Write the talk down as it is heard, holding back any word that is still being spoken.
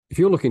If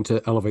you're looking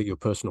to elevate your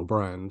personal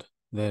brand,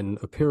 then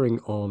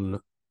appearing on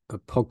a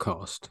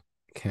podcast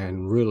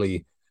can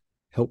really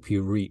help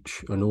you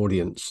reach an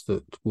audience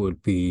that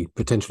would be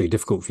potentially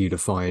difficult for you to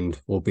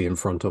find or be in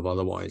front of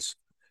otherwise.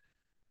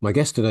 My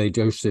guest today,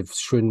 Joseph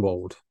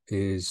Schrinwald,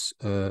 is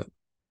an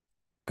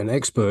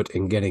expert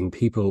in getting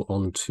people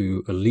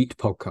onto elite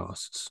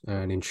podcasts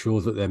and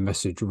ensure that their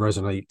message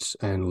resonates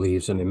and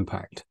leaves an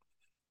impact.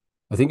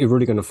 I think you're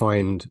really going to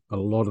find a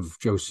lot of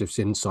Joseph's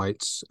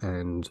insights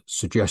and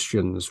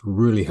suggestions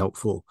really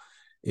helpful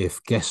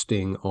if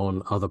guesting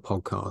on other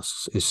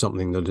podcasts is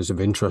something that is of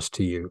interest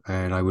to you.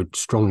 And I would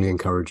strongly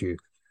encourage you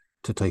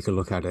to take a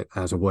look at it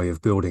as a way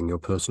of building your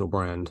personal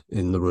brand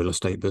in the real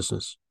estate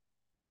business.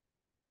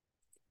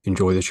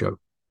 Enjoy the show.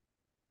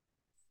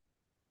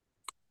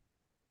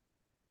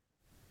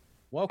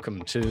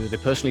 Welcome to the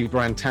Personally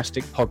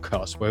Brandtastic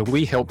podcast, where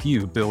we help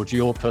you build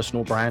your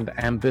personal brand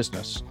and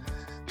business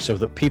so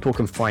that people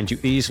can find you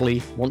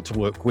easily, want to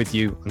work with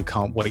you, and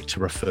can't wait to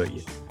refer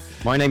you.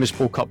 My name is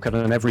Paul Kopka,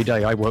 and every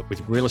day I work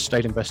with real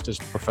estate investors,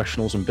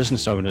 professionals, and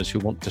business owners who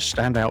want to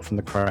stand out from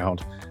the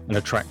crowd and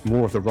attract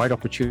more of the right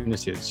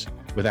opportunities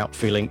without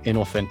feeling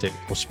inauthentic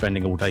or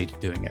spending all day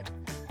doing it.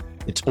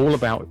 It's all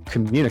about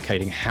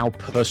communicating how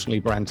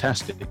personally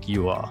brandtastic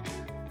you are,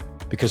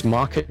 because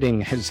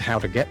marketing is how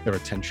to get their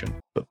attention,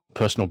 but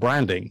personal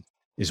branding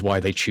is why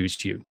they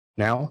choose you.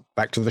 Now,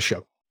 back to the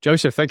show.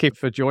 Joseph, thank you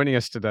for joining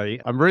us today.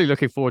 I'm really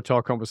looking forward to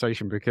our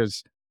conversation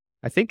because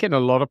I think in a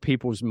lot of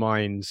people's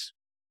minds,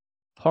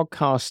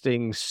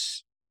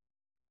 podcasting's,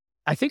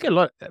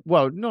 not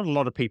a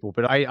lot of people,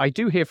 but I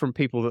do hear from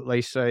people that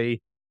they say,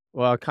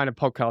 well, kind of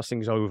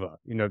podcasting's over.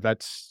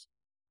 It's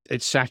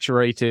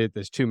saturated.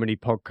 There's too many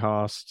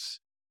podcasts.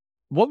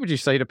 What would you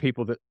say to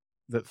people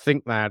that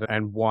think that,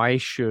 and why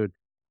should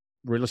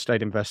real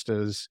estate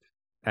investors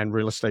and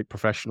real estate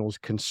professionals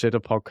consider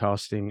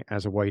podcasting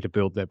as a way to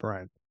build their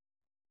brand?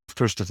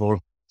 First of all,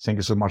 thank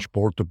you so much,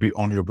 Paul, to be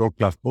on your Work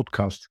Life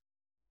podcast.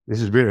 This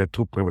is really a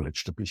true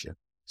privilege to be here.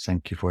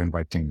 Thank you for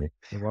inviting me.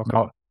 You're welcome.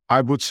 Now, I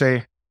would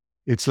say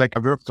it's like I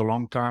worked a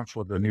long time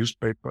for the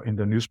newspaper, in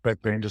the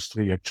newspaper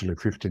industry, actually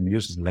 15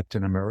 years in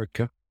Latin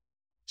America.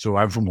 So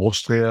I'm from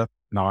Austria.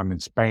 Now I'm in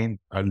Spain.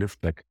 I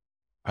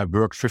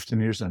worked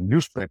 15 years in the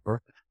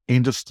newspaper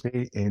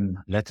industry in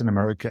Latin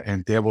America.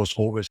 And there was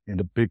always in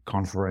the big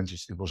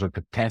conferences, it was like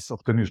the death of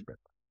the newspaper.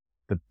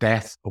 The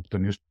death of the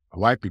newspaper.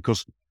 Why?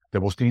 Because there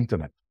was the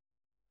internet,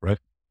 right?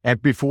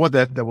 And before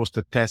that, there was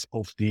the death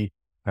of the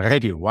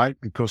radio. Why?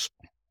 Because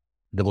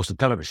there was the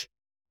television.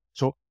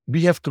 So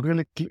we have to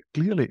really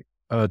clearly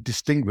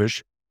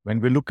distinguish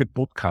when we look at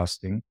podcast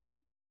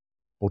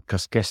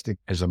guesting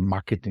as a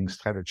marketing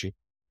strategy.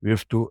 We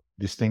have to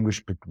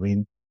distinguish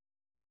between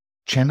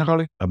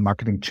generally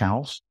marketing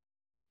channels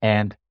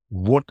and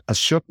what a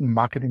certain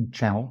marketing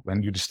channel,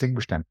 when you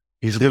distinguish them,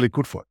 is really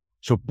good for.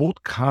 So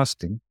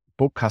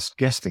podcast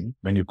guesting,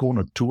 when you go on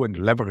a tour and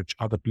leverage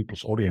other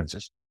people's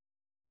audiences,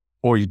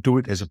 or you do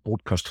it as a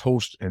podcast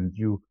host and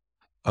you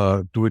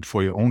do it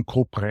for your own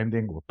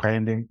co-branding or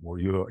branding, or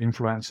you're an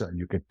influencer and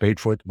you get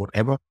paid for it,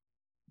 whatever,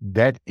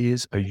 that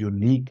is a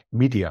unique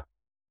media.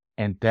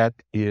 And that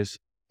is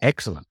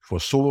excellent for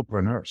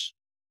solopreneurs.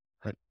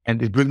 Right?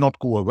 And it will not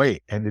go away,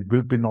 and it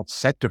will be not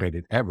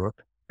saturated ever,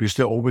 because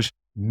there are always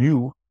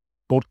new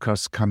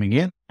podcasts coming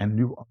in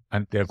and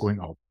they're going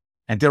out.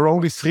 And there are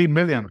only 3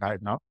 million right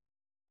now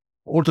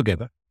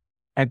altogether.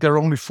 And there are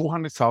only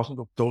 400,000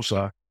 of those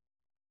are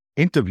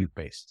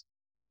interview-based.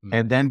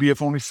 And then we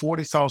have only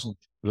 40,000,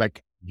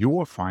 like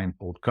your fine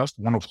podcast,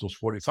 one of those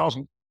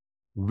 40,000,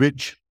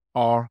 which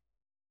are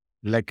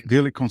like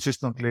really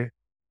consistently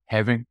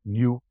having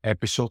new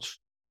episodes,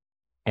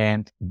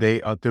 and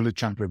they are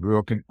diligently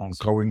working on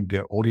growing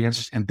their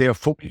audiences, and they are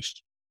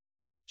focused.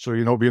 So,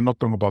 we're not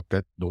talking about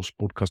that, those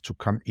podcasts who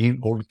come in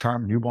all the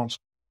time, new ones,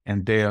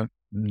 and they are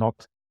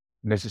not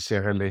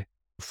necessarily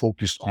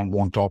focused on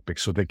one topic.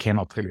 So they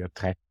cannot really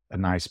attract a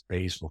nice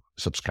base of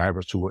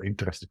subscribers who are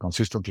interested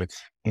consistently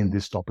in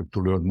this topic to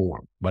learn more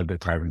while they're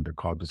driving the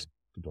car to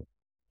the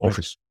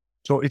office.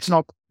 Right.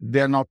 So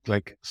they're not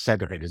like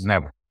saturated.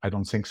 Never. I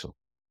don't think so.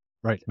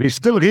 Right. We're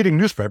still reading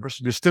newspapers.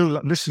 We're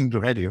still listening to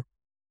radio.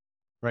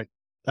 Right.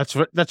 That's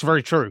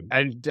very true.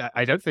 And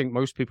I don't think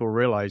most people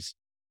realize,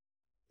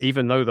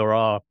 even though there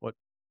are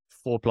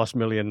 4+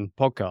 million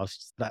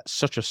podcasts, that's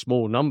such a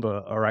small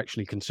number are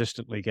actually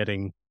consistently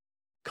getting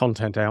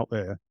content out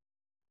there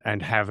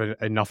and have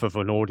enough of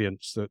an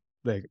audience that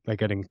they're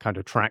getting kind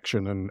of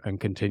traction and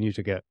continue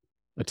to get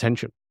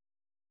attention.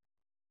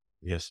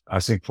 Yes, I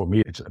think for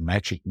me, it's a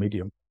magic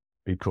medium,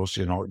 because,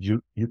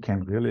 you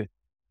can really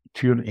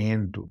tune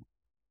in to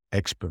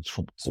experts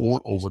from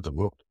all over the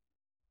world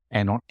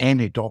and on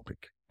any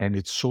topic. And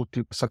it's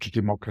such a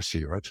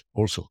democracy, right?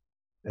 Also.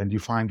 And you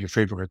find your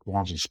favorite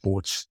ones in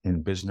sports,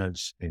 in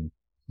business, in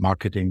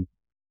marketing,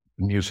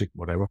 music,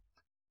 whatever,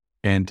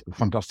 and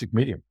fantastic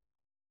medium.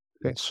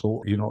 Okay.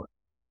 So,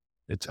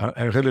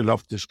 I really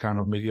love this kind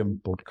of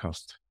medium,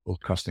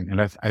 podcasting. And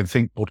I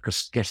think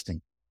podcast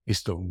guesting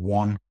is the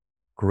one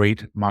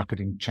great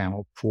marketing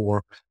channel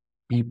for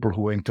people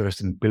who are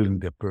interested in building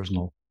their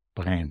personal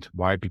brand.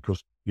 Why?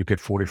 Because you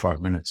get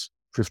 45 minutes,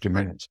 50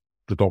 minutes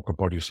to talk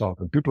about yourself.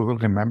 And people will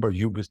remember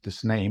you with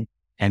this name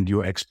and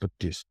your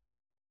expertise.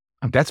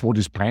 And that's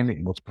what's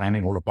branding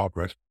all about,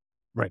 right?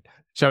 Right.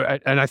 So,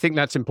 and I think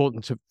that's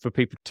important for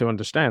people to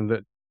understand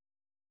that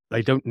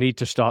they don't need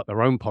to start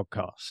their own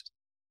podcast.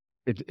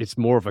 It's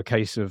more of a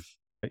case of,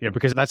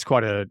 because that's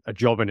quite a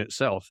job in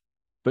itself,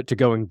 but to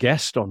go and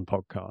guest on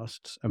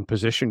podcasts and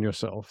position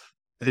yourself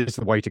is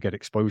the way to get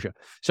exposure.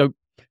 So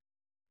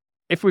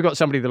if we've got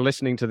somebody that's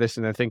listening to this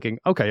and they're thinking,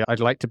 okay, I'd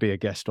like to be a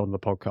guest on the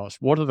podcast,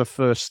 what are the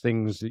first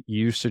things that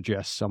you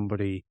suggest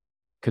somebody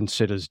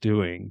considers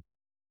doing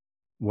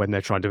when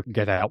they're trying to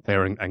get out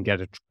there and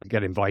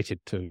get invited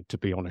to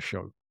be on a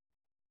show?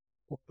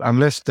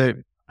 Unless they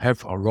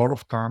have a lot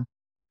of time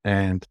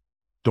and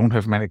don't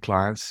have many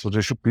clients. So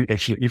they should be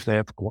actually, if they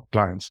have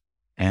clients,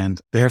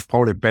 and they have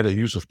probably better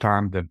use of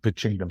time than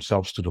pitching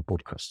themselves to the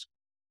podcast.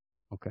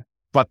 Okay.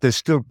 But they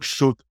still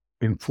should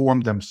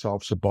inform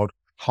themselves about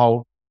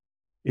what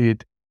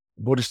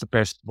are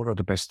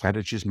the best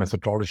strategies,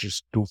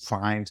 methodologies to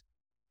find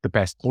the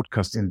best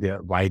podcast in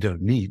their wider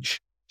niche.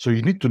 So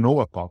you need to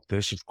know about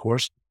this, of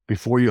course,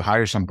 before you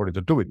hire somebody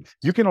to do it.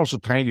 You can also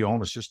train your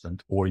own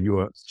assistant or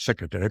your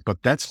secretary,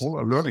 but that's all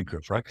a learning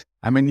curve, right?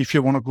 I mean, if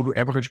you want to go to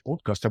Average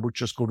Podcast, I would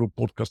just go to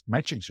podcast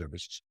matching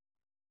services.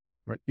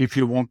 Right. If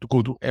you want to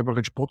go to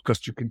Average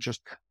Podcast, you can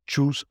just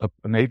choose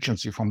an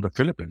agency from the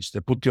Philippines. They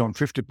put you on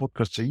 50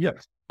 podcasts a year,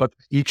 but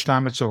each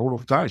time it's a roll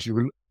of dice.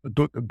 You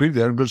will be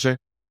there and will say,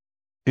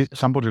 is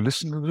somebody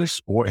listening to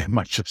this, or am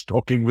I just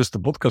talking with the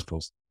podcast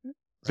host?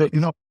 So,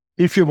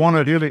 if you want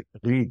to really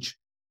reach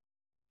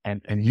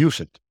and use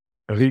it,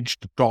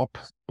 reach the top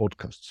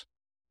podcasts,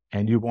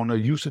 and you want to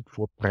use it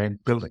for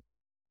brand building,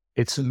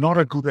 it's not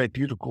a good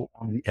idea to go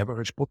on the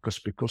Average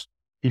Podcast, because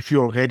if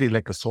you're already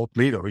like a thought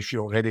leader, if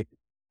you're already,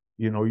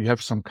 you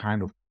have some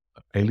kind of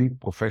elite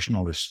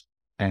professionalism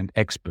and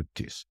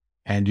expertise,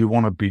 and you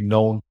want to be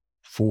known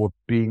for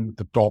being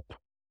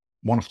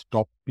one of the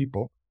top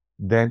people,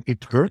 then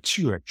it hurts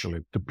you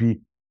actually to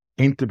be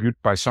interviewed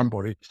by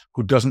somebody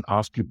who doesn't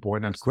ask you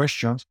poignant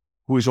questions,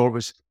 who is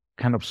always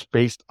kind of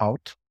spaced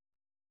out,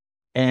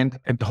 and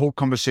the whole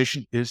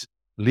conversation is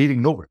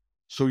leading nowhere.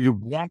 So you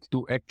want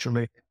to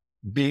actually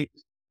be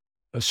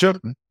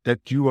certain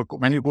that you are,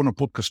 when you go on a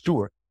podcast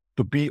tour,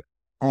 to be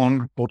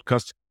on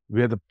podcasts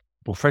where the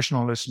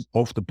professionalism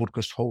of the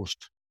podcast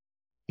host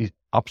is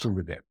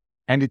absolutely there.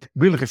 And it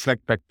will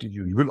reflect back to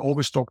you. You will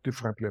always talk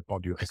differently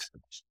about your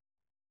experts.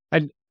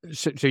 And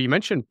so you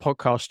mentioned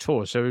podcast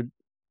tour. So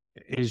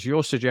is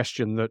your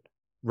suggestion that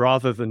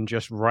rather than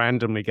just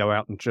randomly go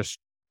out and just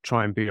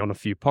try and be on a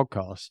few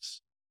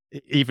podcasts,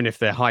 even if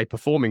they're high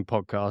performing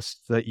podcasts,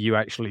 that you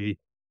actually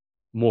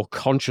more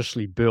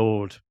consciously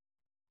build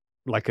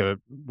whether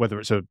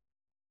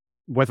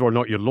or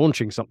not you're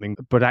launching something,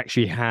 but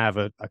actually have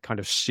a kind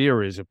of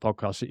series of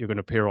podcasts that you're going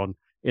to appear on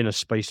in a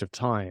space of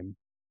time?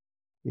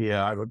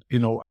 Yeah,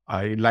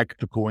 I like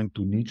to go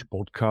into niche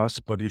podcasts,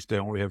 but if they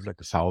only have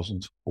like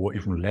 1,000 or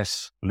even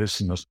less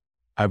listeners,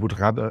 I would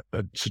rather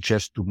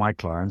suggest to my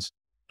clients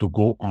to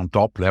go on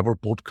top level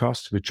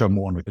podcasts, which are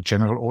more on the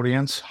general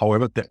audience.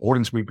 However, the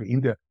audience will be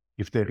in there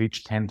if they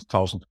reach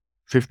 10,000,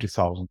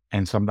 50,000,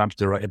 and sometimes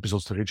there are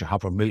episodes that reach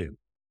 500,000.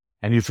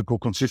 And if you go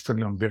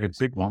consistently on very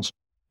big ones,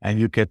 and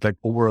you get like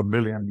over 1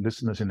 million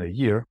listeners in a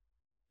year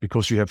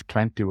because you have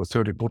 20 or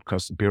 30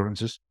 podcast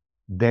appearances,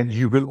 then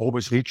you will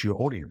always reach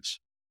your audience.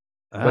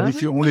 But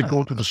if you only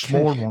go to the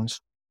small ones,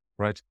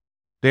 right,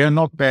 they are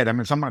not bad. I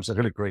mean, sometimes they're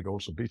really great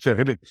also, but if they're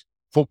really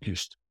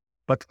focused.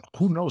 But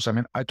who knows? I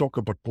mean, I talk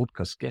about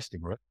podcast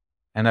guesting, right?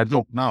 And I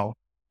talk now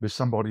with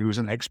somebody who's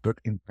an expert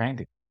in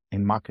branding,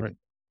 in marketing. Right.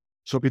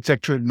 So it's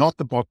actually not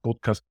about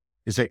podcast.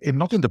 It's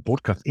not in the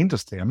podcast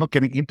industry. I'm not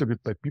getting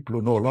interviewed by people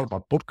who know a lot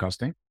about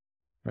podcasting.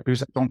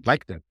 Because I don't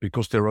like that,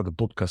 because there are the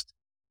podcast,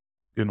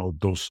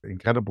 those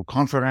incredible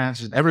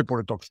conferences,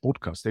 everybody talks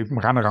podcasts. They even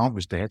run around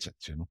with the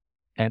headsets,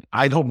 and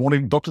I don't want to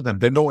even talk to them.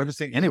 They know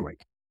everything anyway.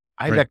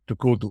 I like to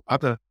go to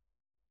other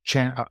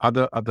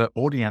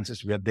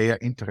audiences where they are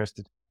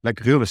interested, like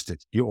real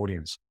estate, your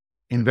audience,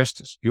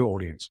 investors, your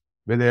audience,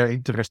 where they are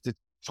interested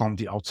from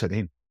the outside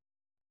in.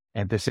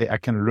 And they say, I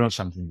can learn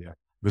something there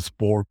with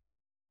Paul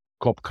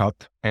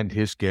Kopcut and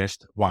his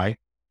guest. Why?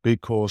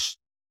 Because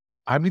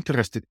I'm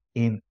interested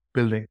in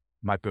building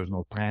my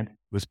personal brand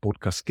with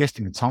podcast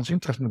guesting. It sounds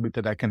interesting to me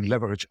that I can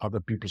leverage other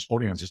people's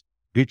audiences,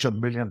 reach 1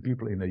 million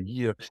people in a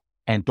year,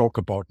 and talk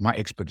about my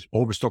expertise.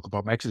 Always talk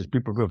about my expertise.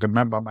 People will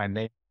remember my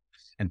name,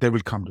 and they will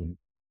come to me.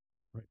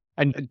 Right.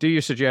 And do you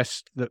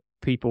suggest that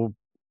people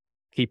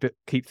keep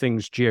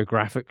things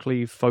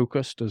geographically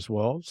focused as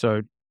well?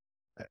 So,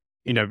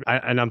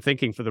 and I'm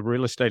thinking for the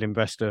real estate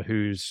investor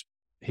who's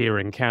here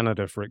in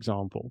Canada, for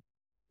example,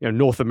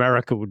 North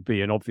America would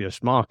be an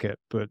obvious market,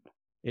 but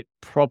it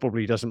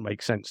probably doesn't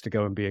make sense to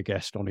go and be a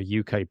guest on a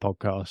UK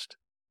podcast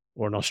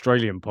or an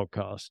Australian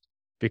podcast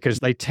because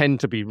they tend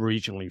to be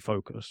regionally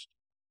focused.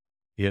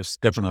 Yes,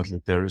 definitely.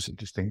 There is a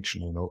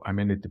distinction, I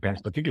mean, it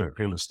depends, particularly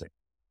real estate.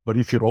 But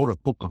if you wrote a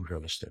book on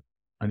real estate,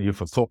 and you're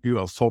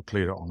a thought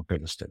leader on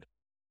real estate,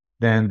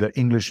 then the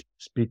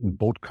English-speaking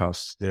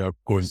podcasts, they are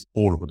going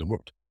all over the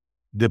world.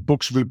 The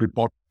books will be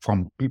bought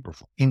from people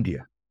from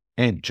India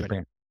and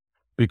Japan,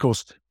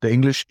 because the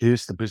English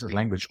is the business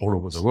language all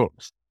over the world.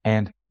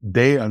 And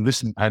they are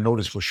listening, I know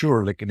this for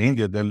sure, like in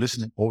India, they're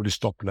listening all these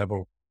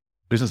top-level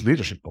business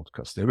leadership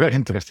podcasts. They're very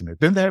interested in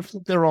it. Then they have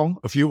their own,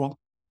 a few ones,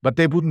 but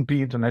they wouldn't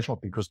be international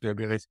because they're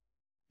very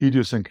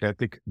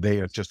idiosyncratic. They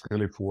are just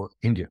really for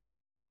India.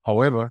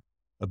 However,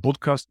 a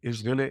podcast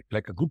is really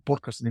like a good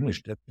podcast in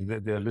English that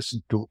they're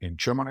listened to in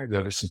Germany,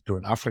 they're listened to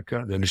in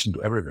Africa, they're listened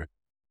to everywhere.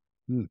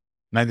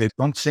 Now, they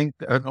don't think,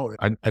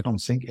 I don't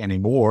think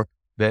anymore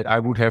that I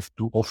would have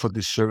to offer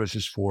these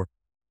services for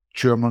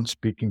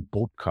German-speaking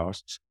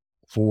podcasts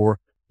for,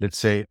 let's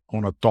say,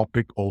 on a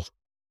topic of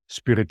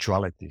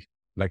spirituality.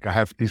 Like I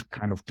have these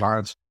kind of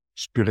clients,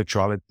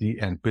 spirituality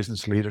and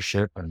business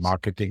leadership and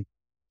marketing.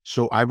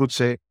 So I would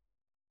say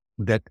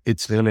that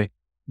it's really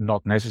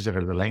not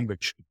necessarily the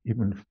language.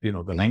 Even,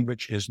 the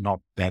language is not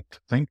that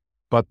thing,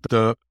 but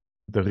the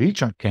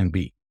region can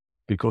be.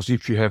 Because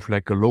if you have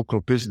like a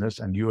local business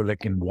and you're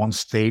like in one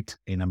state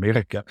in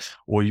America,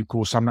 or you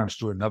go sometimes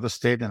to another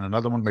state and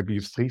another one, maybe you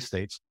have 3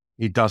 states,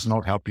 it does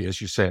not help you, as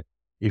you said,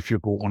 if you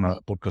go on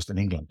a podcast in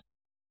England.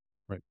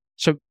 Right.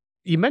 So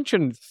you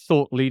mentioned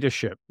thought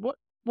leadership. What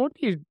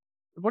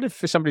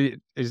if somebody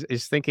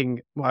is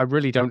thinking, well, I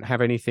really don't have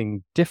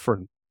anything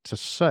different to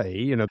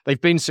say?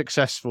 They've been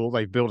successful,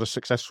 they've built a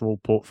successful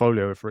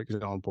portfolio, for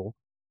example.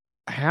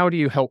 How do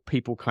you help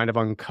people kind of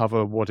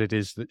uncover what it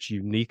is that's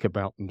unique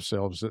about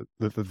themselves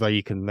that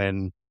they can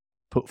then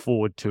put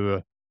forward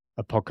to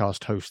a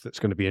podcast host that's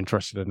going to be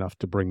interested enough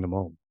to bring them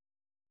on?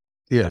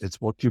 Yeah,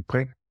 it's what you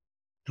bring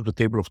to the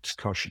table of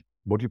discussion.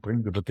 What you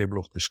bring to the table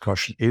of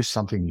discussion is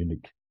something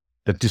unique.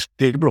 That this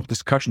table of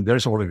discussion, there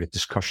is already a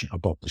discussion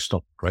about this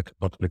topic, right?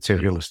 But let's say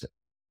real estate.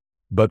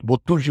 But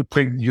what do you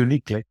bring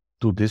uniquely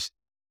to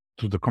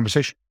the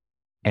conversation?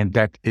 And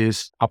that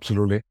is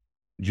absolutely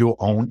your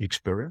own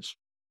experience,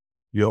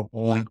 your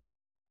own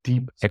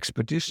deep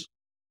expertise,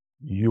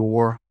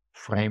 your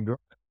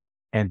framework.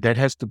 And that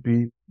has to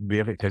be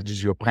that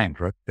is your brand,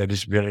 right?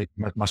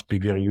 That must be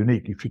very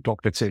unique. If you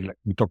talk, let's say, like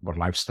we talk about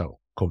lifestyle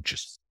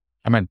coaches.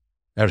 I mean,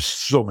 there's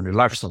so many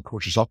lifestyle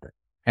coaches out there.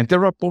 And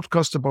there are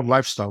podcasts about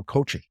lifestyle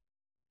coaching.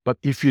 But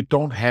if you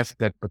don't have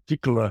that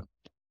particular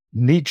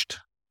niche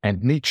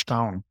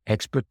down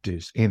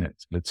expertise in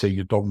it, let's say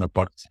you're talking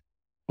about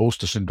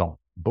imposter syndrome,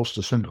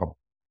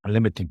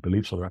 limiting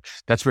beliefs,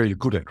 that's where you're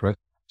good at, right?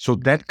 So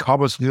that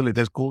covers really,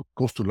 that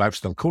goes to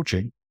lifestyle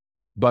coaching,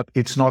 but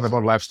it's not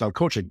about lifestyle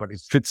coaching, but it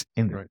fits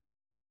in. Right.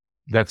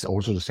 That's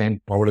also the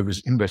same probably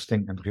with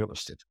investing and real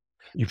estate.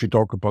 If you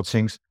talk about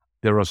things,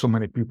 there are so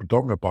many people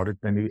talking about it,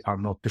 then they are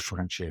not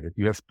differentiated.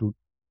 You have to,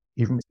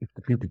 even if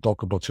the people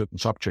talk about certain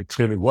subjects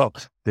really well,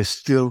 they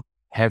still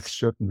have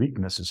certain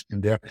weaknesses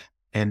in there,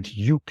 and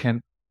you can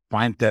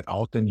find that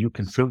out and you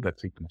can fill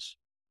that weakness.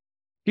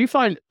 Do you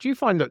find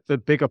that the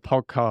bigger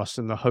podcasts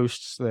and the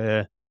hosts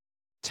there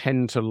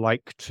tend to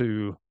like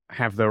to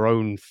have their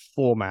own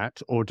format,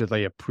 or do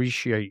they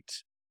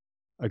appreciate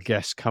a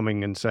guest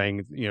coming and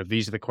saying,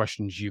 these are the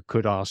questions you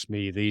could ask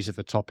me, these are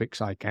the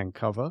topics I can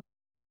cover?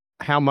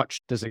 How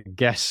much does a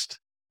guest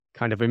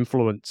kind of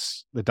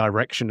influence the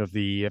direction of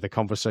the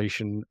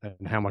conversation,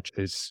 and how much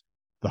is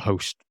the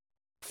host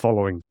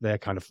following their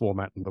kind of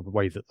format and the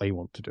way that they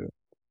want to do it?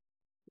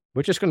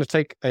 We're just going to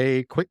take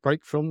a quick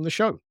break from the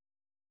show.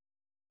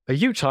 Are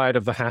you tired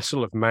of the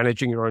hassle of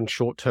managing your own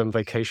short-term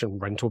vacation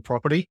rental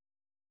property?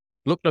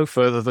 Look no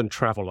further than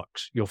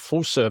Travelux, your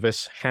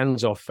full-service,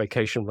 hands-off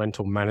vacation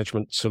rental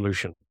management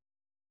solution.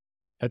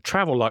 At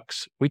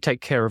Travelux, we take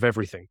care of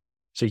everything,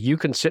 so you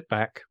can sit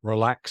back,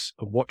 relax,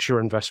 and watch your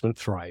investment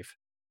thrive.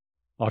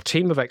 Our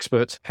team of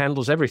experts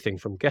handles everything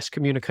from guest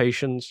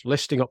communications,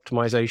 listing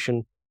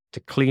optimization, to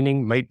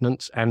cleaning,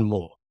 maintenance, and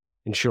more,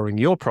 ensuring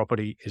your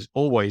property is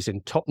always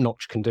in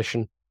top-notch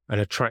condition and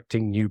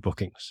attracting new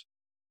bookings.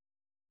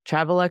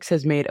 Travelux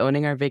has made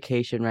owning our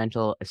vacation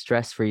rental a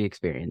stress-free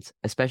experience,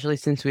 especially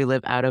since we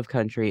live out of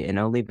country and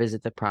only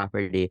visit the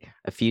property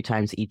a few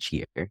times each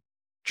year.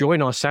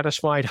 Join our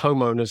satisfied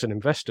homeowners and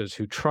investors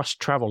who trust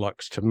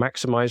Travelux to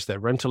maximize their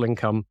rental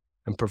income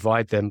and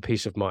provide them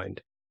peace of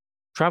mind.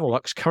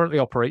 Travelux currently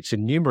operates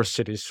in numerous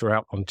cities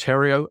throughout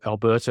Ontario,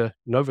 Alberta,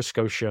 Nova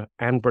Scotia,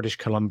 and British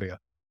Columbia,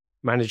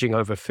 managing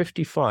over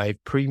 55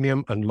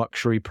 premium and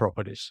luxury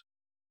properties.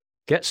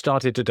 Get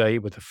started today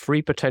with a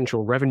free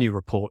potential revenue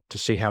report to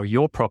see how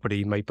your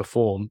property may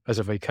perform as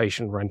a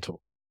vacation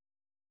rental.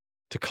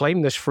 To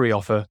claim this free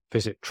offer,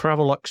 visit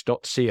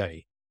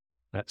Travelux.ca.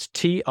 That's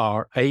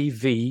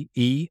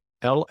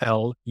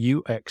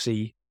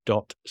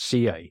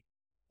TRAVELLUXE.ca,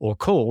 or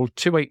call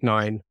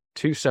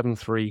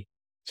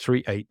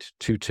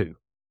 289-273-3822.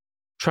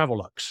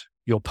 Travelux,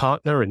 your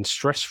partner in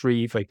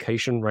stress-free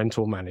vacation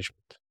rental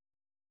management.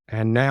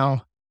 And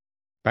now,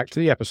 back to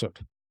the episode.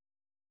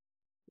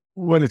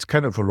 Well, it's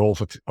kind of a law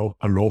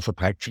of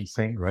attraction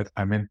thing, right?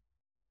 I mean,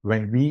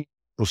 when I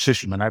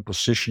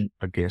position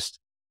a guest,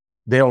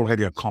 they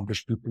already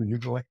accomplished people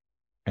usually,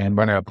 And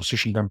when I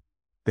position them,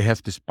 they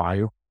have this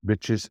bio,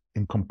 which is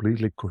in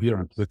completely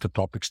coherent with the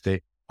topics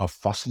they are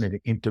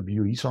fascinating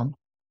interviewees on,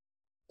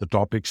 the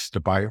topics,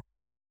 the bio.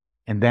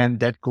 And then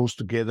that goes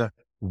together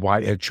why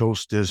I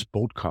chose this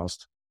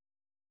podcast,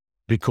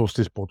 because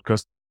this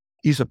podcast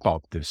is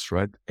about this,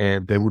 right?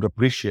 And they would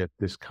appreciate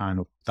this kind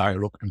of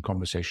dialogue and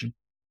conversation.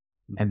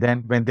 And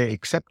then when they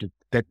accept it,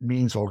 that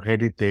means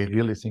already they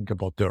really think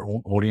about their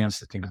own audience.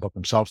 They think about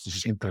themselves. This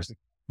is interesting.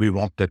 We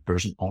want that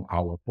person on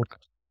our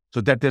podcast. So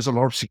that there's a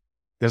lot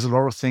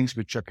of things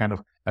which are kind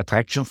of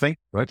attraction thing,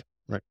 right?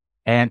 Right.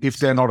 And if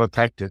they're not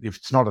attracted, if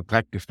it's not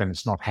attractive, then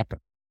it's not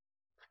happening.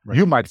 Right.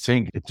 You might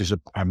think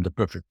I'm the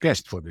perfect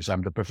guest for this.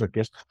 I'm the perfect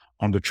guest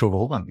on the Joe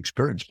Rogan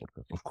Experience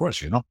podcast. Of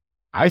course,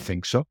 I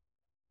think so.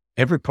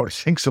 Everybody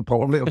thinks so,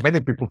 probably. Many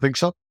people think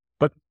so,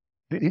 but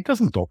it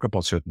doesn't talk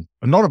about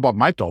not about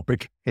my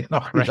topic. It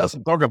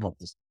doesn't talk about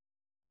this.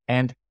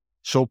 And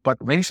so,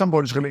 but when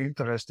somebody's really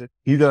interested,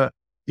 either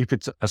if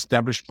it's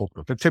established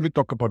podcast, let's say we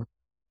talk about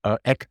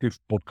active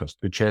podcast,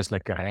 which has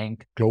like a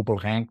rank, global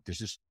rank.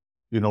 This is,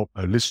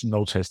 Listen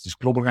Notes has this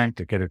global rank.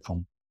 They get it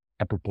from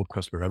Apple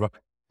Podcasts, wherever.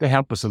 They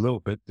help us a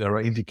little bit. There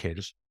are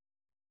indicators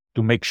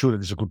to make sure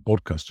that it's a good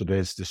podcast. So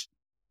there's this,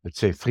 let's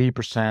say 3%,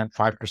 5%,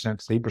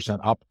 3%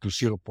 up to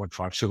 0.5,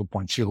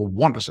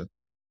 0.01%.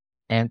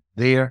 And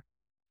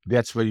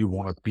that's where you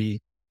want to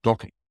be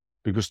talking,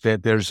 because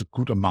there's a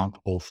good amount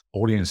of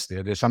audience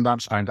there. They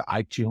sometimes are in the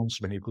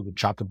iTunes, when you go to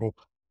Chartable,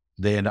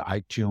 they're in the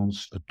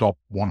iTunes top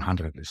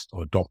 100 list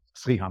or top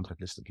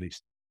 300 list at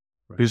least.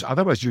 Right. Because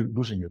otherwise you're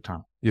losing your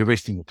time. You're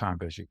wasting your time,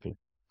 basically.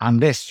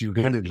 Unless you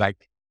really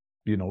like,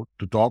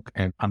 to talk,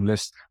 and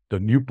unless the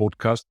new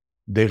podcast,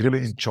 they really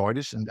enjoy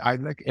this. And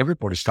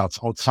everybody starts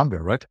out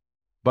somewhere, right?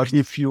 But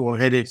if you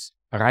already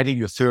are writing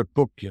your third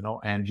book,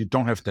 and you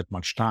don't have that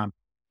much time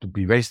to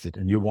be wasted,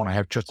 and you want to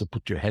have just to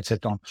put your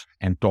headset on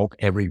and talk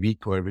every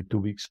week or every 2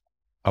 weeks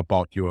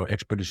about your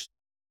expertise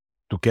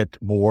to get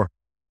more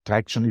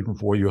traction, even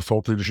for your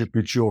thought leadership,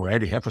 which you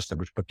already have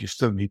established, but you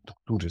still need to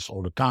do this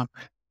all the time,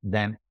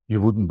 then you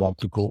wouldn't want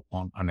to go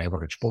on an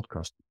average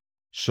podcast.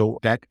 So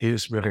that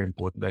is very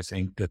important, I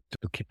think, that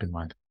to keep in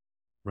mind.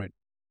 Right.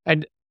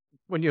 And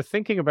when you're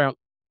thinking about,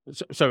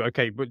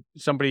 okay, but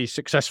somebody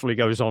successfully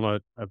goes on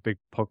a big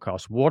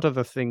podcast, what are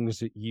the things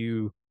that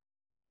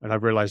and I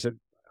realize that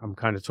I'm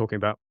kind of talking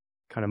about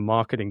kind of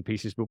marketing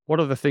pieces, but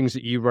what are the things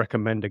that you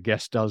recommend a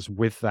guest does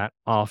with that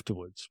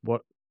afterwards?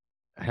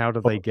 How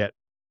do they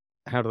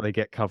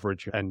get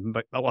coverage and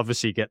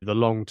obviously get the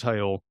long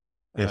tail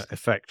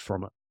effect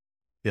from it?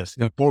 Yes,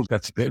 Paul,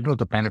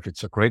 the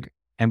benefits are great.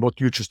 And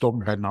what you're just talking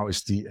right now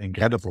is the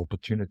incredible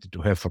opportunity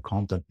to have a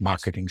content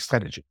marketing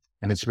strategy.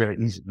 And it's very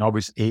easy. Now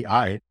with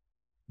AI,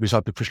 with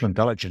artificial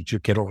intelligence, you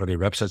get already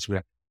websites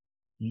where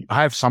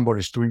I have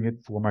somebody's doing it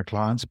for my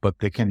clients, but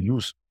they can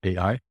use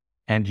AI.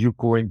 And you're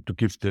going to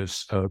give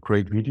this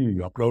great video,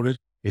 you upload it.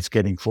 It's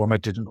getting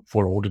formatted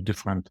for all the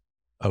different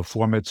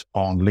formats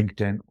on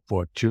LinkedIn,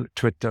 for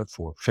Twitter,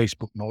 for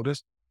Facebook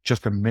Notice.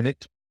 Just a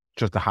minute,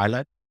 just a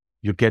highlight.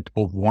 You get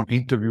over one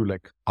interview,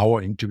 like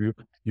our interview,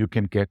 you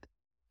can get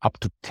up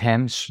to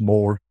 10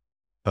 small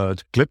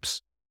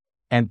clips.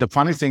 And the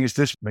funny thing is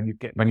this,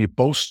 when you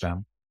post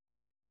them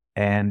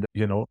and,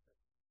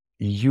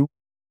 you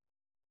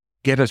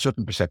get a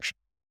certain perception.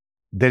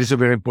 That is a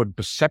very important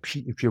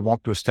perception if you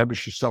want to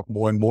establish yourself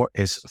more and more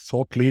as a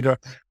thought leader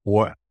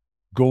or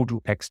go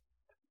to expert.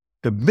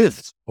 The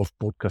myth of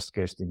podcast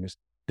casting is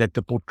that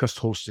the podcast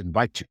hosts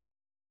invite you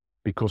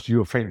because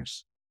you're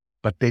famous,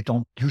 but they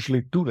don't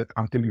usually do that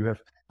until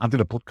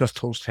the podcast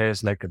host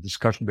has like a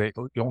discussion where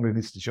you only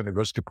list these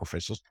university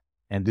professors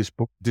and these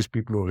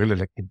people who are really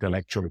like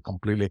intellectually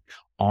completely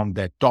on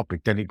that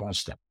topic, then he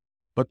wants them.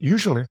 But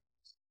usually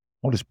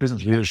all this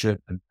business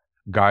leadership and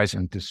guys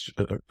and this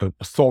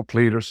thought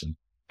leaders and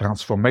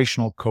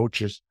transformational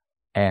coaches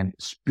and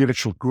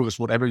spiritual gurus,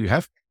 whatever you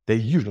have, they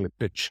usually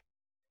pitch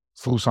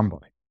through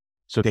somebody.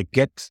 So they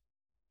get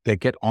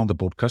on the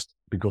podcast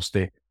because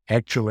they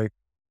actually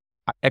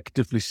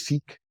actively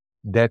seek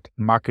that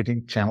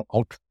marketing channel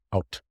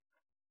out.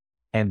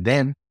 And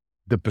then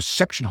the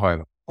perception,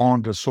 however,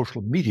 on the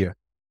social media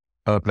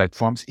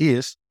platforms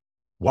is,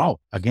 wow,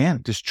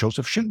 again, this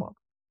Joseph Schindler,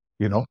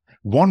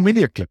 1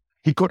 video clip.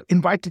 He got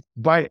invited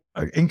by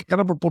an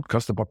incredible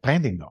podcast about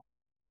branding now.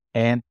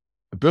 And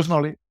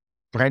personally,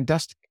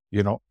 fantastic,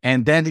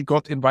 And then he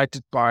got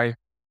invited by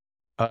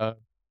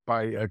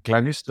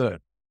Glenister,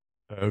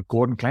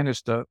 Gordon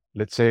Glenister,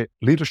 let's say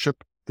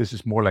leadership. This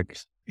is more like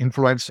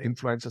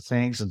influencer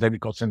things. And then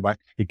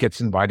he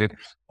gets invited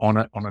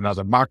on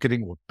another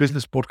marketing or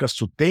business podcast.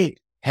 So they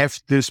have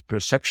this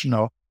perception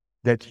now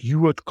that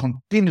you are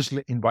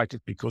continuously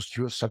invited because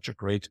you're such a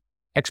great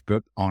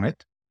expert on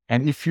it.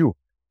 And if you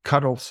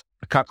cut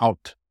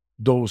out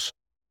those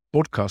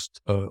podcast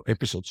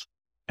episodes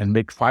and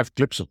make 5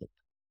 clips of it,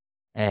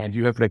 and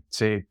you have like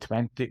say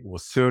 20 or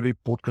 30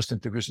 podcast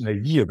interviews in a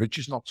year, which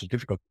is not so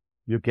difficult,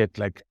 you get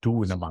like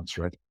 2 in a month,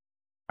 right?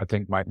 I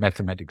think my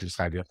mathematics is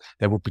right here.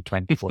 There would be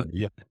 20 for a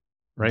year.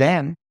 Right.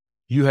 Then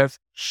you have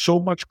so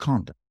much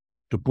content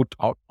to put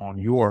out on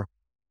your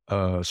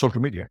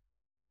social media.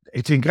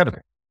 It's incredible.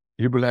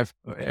 You will have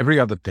every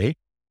other day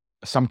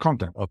some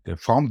content out there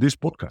from this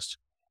podcast.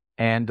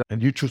 And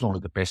you choose only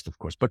the best, of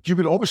course. But you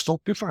will always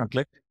talk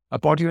differently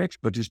about your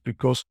expertise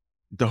because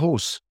the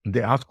hosts,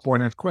 they ask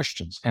poignant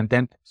questions. And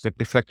then they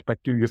reflect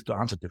back to you. You have to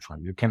answer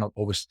differently. You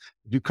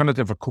cannot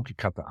have a cookie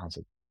cutter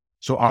answer.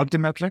 So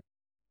ultimately,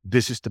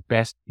 this is the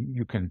best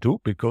you can do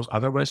because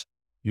otherwise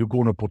you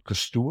go on a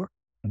podcast tour.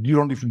 And you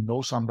don't even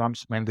know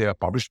sometimes when they are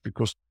published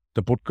because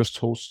the podcast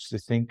hosts, they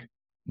think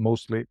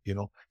mostly,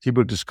 he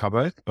will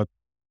discover it.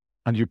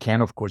 And you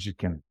can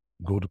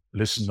go to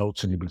listen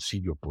notes and you will see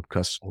your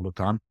podcasts all the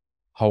time.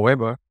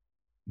 However,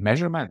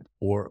 measurement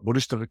or what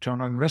is the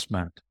return on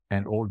investment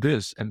and all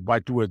this and why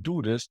do I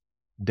do this,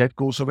 that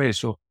goes away.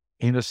 So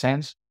in a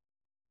sense,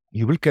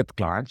 you will get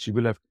clients. You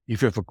will have,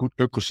 if you have a good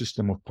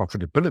ecosystem of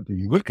profitability,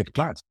 you will get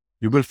clients.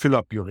 You will fill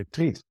up your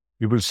retreats.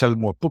 You will sell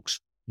more books.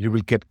 You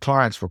will get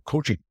clients for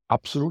coaching.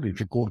 Absolutely. If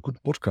you go on good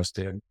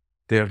podcasts,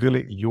 they're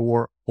really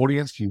your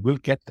audience. You will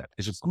get that.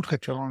 It's a good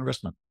return on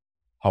investment.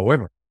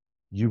 However,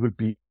 you will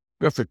be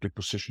perfectly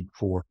positioned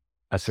for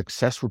a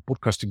successful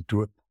podcasting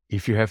tour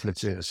if you have,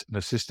 let's say, an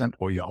assistant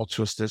or you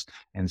outsource this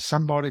and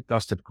somebody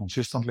does that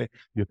consistently.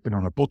 You've been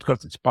on a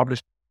podcast, it's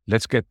published.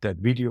 Let's get that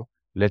video.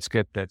 Let's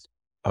get that.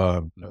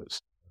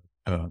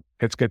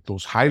 Let's get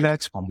those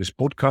highlights from this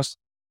podcast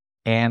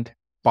and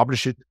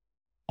publish it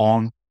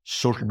on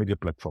social media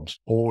platforms,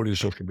 all your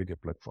social media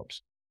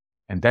platforms.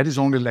 And that is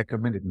only like a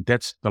minute. And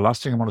that's the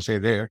last thing I want to say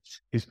there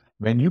is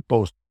when you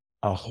post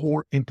a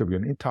whole interview,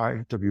 an entire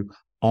interview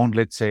on,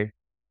 let's say,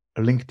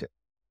 LinkedIn.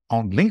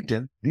 On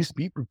LinkedIn, these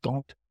people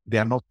they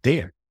are not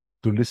there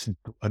to listen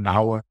to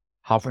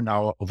half an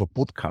hour of a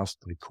podcast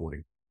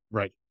recording.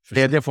 Right.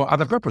 They're there for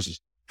other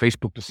purposes.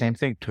 Facebook, the same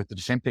thing. Twitter,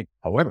 the same thing.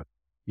 However,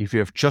 if you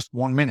have just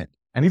 1 minute,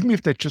 and even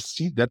if they just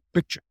see that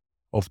picture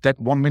of that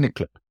 1 minute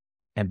clip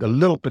and a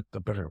little bit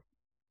better,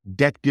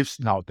 that gives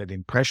now that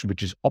impression,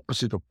 which is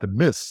opposite of the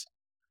myth,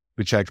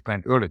 which I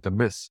explained earlier, the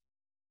myth.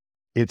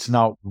 It's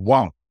now,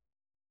 wow,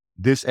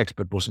 this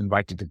expert was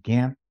invited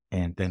again.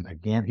 And then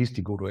again, he's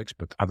the go-to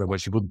expert.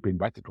 Otherwise, he wouldn't be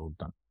invited all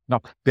the time.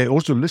 Now, they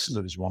also listen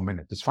to this 1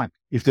 minute. That's fine.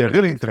 If they're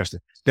really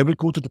interested, they will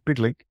go to the big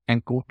link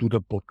and go to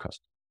the podcast.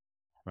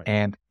 Right.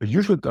 And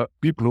usually the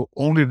people who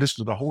only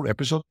listen to the whole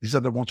episode, these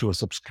are the ones who are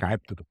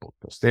subscribed to the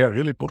podcast. They are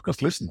really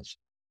podcast listeners.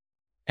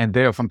 And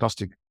they are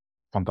fantastic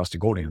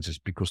audiences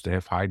because they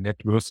have high net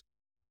worth,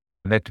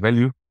 net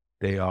value.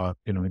 They are,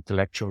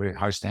 intellectually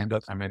high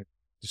standard. I mean,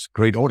 it's a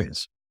great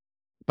audience.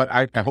 But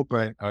I hope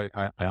I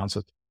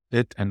answered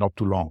it and not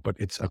too long, but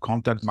it's a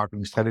content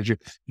marketing strategy.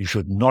 You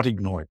should not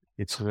ignore it.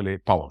 It's really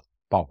powerful.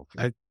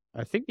 I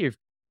think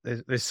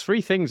there's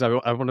three things I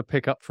want to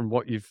pick up from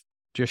what you've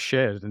just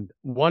shared. And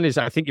one is,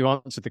 I think you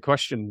answered the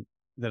question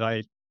that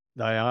I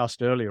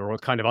asked earlier, or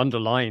kind of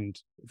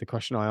underlined the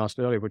question I asked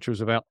earlier, which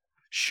was about,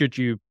 should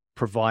you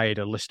provide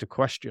a list of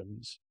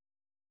questions?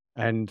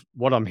 And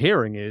what I'm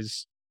hearing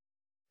is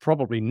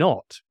probably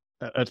not.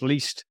 At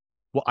least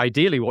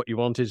ideally what you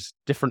want is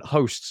different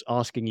hosts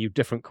asking you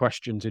different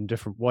questions in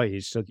different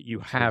ways so that you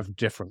have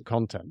different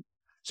content.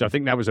 So I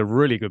think that was a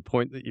really good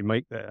point that you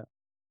make there.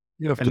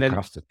 You have to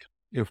trust it.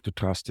 You have to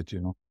trust it,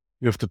 You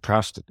have to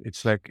trust it.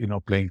 It's like,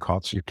 playing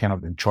cards. You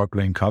cannot enjoy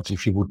playing cards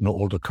if you would know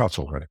all the cards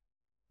already.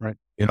 Right.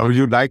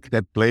 You like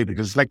that play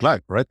because it's like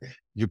life, right?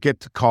 You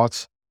get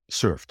cards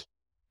served.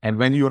 And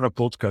when you're on a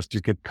podcast,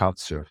 you get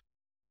cards served.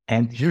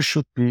 And you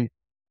should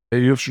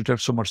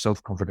have so much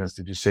self-confidence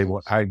that you say,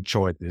 well, I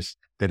enjoyed this,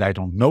 that I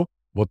don't know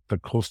what the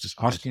host is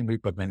asking me,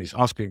 but when he's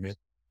asking me,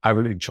 I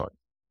will enjoy it.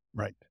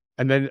 Right.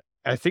 And then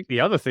I think the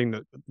other thing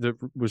that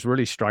was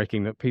really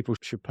striking that people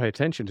should pay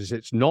attention to is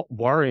it's not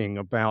worrying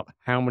about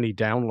how many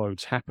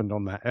downloads happened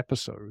on that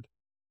episode,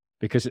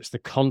 because it's the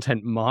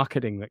content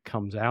marketing that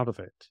comes out of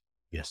it.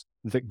 Yes.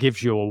 That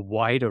gives you a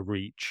wider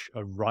reach,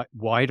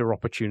 wider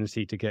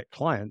opportunity to get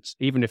clients,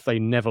 even if they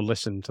never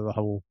listen to the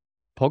whole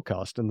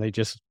podcast and they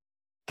just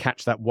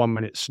catch that 1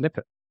 minute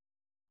snippet.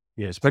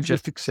 Yes, but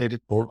just fixated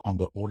all on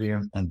the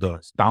audience and the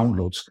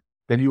downloads,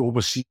 then you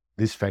oversee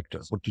these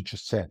factors, what you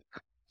just said.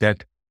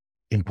 That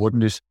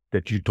important is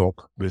that you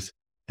talk with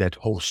that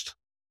host.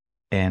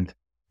 And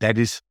that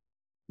is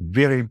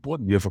very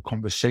important. You have a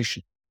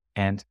conversation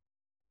and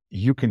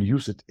you can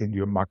use it in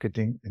your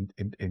marketing, in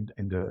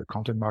the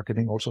content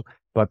marketing also.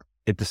 But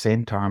at the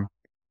same time,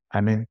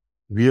 I mean,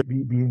 we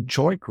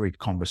enjoy great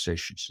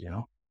conversations,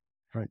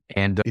 Right.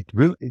 And it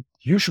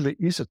usually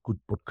is a good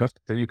podcast.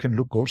 Then you can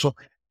look also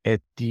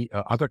at the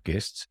other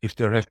guests. If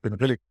there have been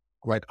really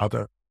quite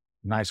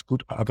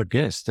good other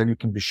guests, then you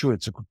can be sure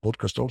it's a good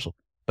podcast also.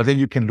 But then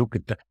you can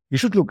you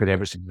should look at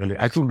everything really.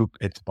 I do look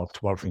at about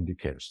 12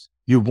 indicators.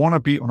 You want to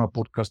be on a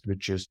podcast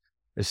which is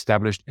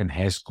established and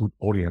has good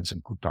audience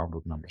and good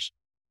download numbers.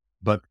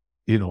 But,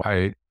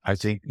 I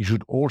think you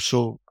should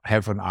also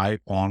have an eye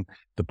on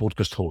the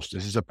podcast host.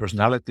 This is a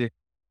personality.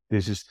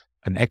 This is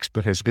an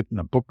expert, has written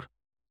a book,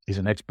 is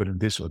an expert in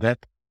this or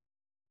that,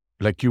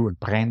 like you in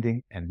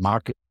branding and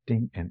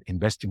marketing and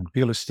investing in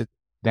real estate,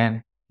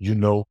 then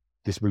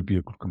this will be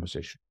a good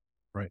conversation.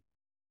 Right.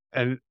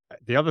 And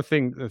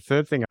the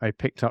third thing I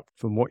picked up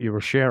from what you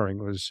were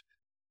sharing was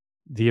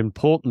the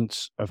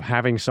importance of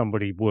having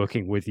somebody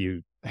working with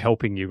you,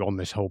 helping you on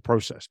this whole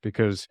process,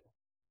 because,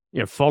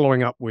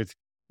 following up with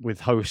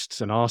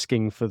hosts and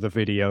asking for the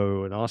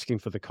video and asking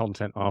for the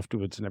content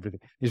afterwards and everything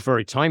is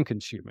very time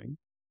consuming.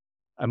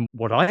 And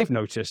what I've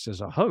noticed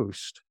as a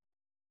host,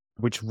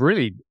 which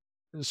really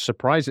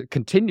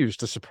continues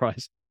to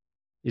surprise,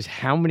 is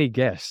how many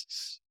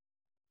guests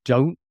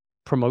don't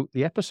promote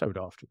the episode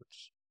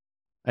afterwards.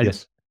 And,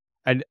 yes.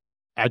 And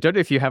I don't know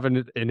if you have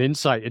an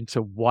insight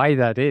into why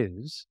that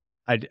is,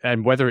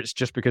 and whether it's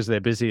just because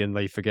they're busy and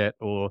they forget,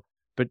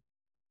 but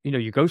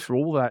you go through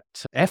all that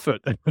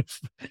effort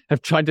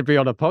of trying to be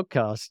on a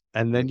podcast,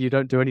 and then you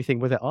don't do anything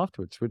with it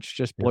afterwards, which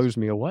just blows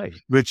me away.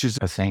 Which is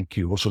a thank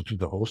you also to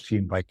the host. He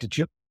invited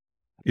you.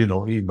 He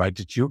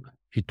invited you.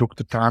 He took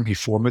the time. He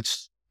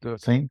formats the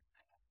thing,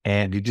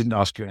 and he didn't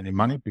ask you any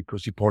money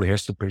because he probably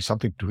has to pay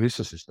something to his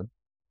assistant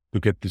to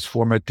get this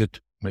formatted,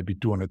 maybe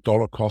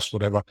 $200 cost,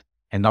 whatever.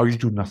 And now you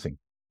do nothing.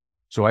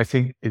 So I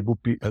think it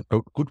would be a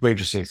good way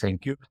to say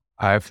thank you.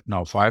 I have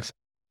now 5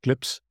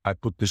 clips. I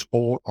put this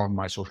all on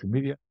my social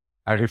media.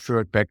 I refer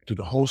it back to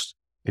the host.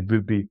 It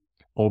will be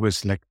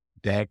always like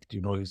tagged,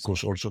 it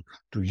goes also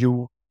to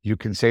you. You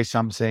can say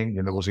something,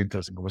 it was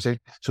interesting conversation.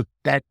 So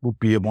that would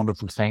be a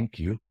wonderful thank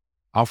you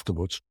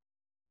afterwards.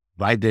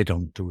 Why they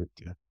don't do it?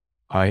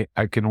 I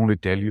can only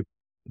tell you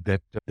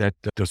that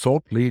the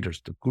thought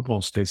leaders, the good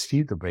ones, they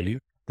see the value,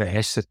 the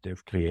asset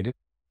they've created,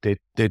 they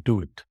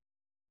do it.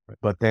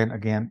 But then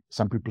again,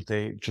 some people,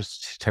 they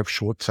just have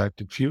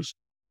short-sighted views,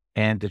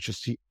 and they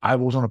just see, I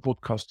was on a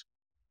podcast,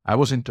 I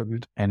was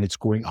interviewed, and it's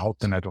going out,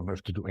 and I don't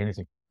have to do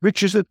anything.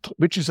 Which is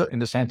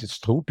in a sense, it's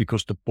true,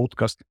 because the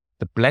podcast,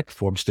 the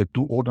platforms, they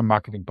do all the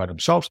marketing by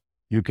themselves.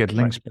 You get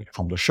links back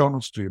from the show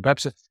notes to your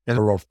website. There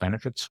are a lot of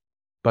benefits,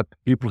 but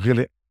people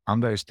really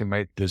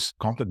underestimate this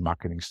content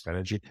marketing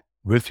strategy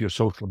with your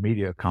social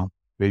media account,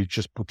 where you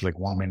just put like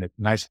 1 minute,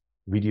 nice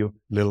video,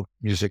 little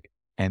music,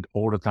 and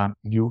all the time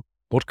new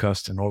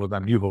podcasts and all the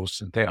time new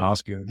hosts, and they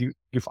ask you, and you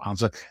give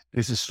answer.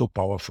 This is so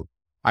powerful.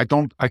 I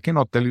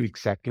cannot tell you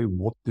exactly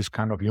what this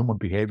kind of human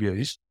behavior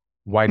is,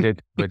 why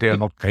they are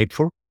not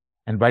grateful,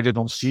 and why they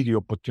don't see the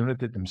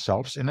opportunity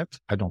themselves in it.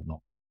 I don't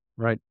know.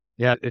 Right.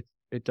 Yeah,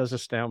 it does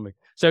astound me.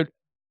 So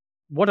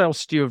what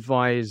else do you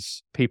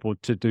advise people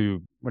to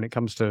do when it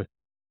comes to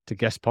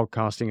guest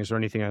podcasting? Is there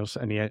anything else,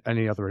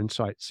 any other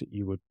insights that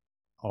you would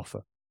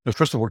offer? But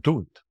first of all, do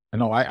it.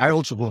 I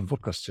also go on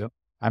podcasts. Yeah?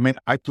 I mean,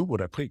 I do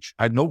what I preach.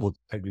 I know what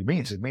it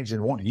means. It means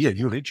in 1 year,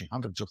 you're reaching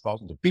hundreds of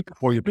thousands of people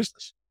for your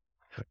business.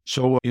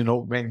 So,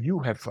 when you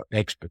have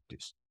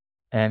expertise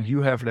and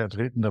you have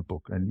written a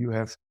book and you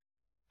have,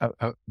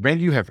 when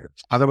you have it,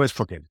 otherwise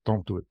forget it,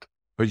 don't do it.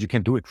 But you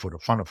can do it for the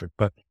fun of it.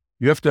 But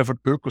you have to have an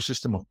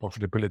ecosystem of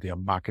profitability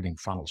and marketing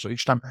funnel. So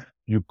each time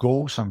you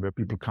go somewhere,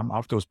 people come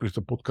afterwards because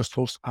the podcast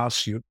host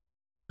asks you,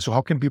 so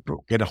how can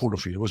people get a hold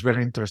of you? It was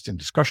very interesting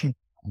discussion.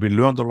 We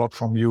learned a lot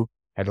from you,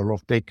 had a lot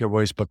of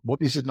takeaways, but what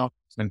is it now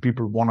when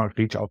people want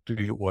to reach out to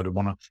you, or they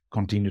want to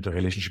continue the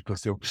relationship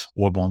with you,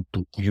 or want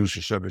to use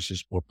your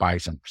services or buy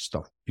some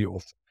stuff you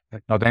offer?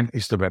 Now then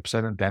is the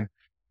website, and then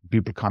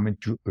people come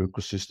into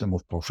ecosystem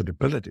of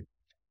profitability.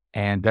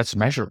 And that's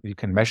measured. You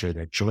can measure it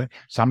actually.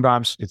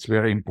 Sometimes it's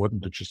very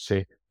important to just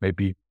say,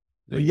 maybe,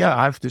 yeah,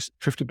 I have this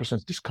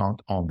 50%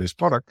 discount on this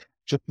product.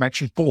 Just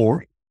mention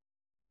 4.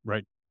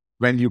 Right.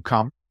 When you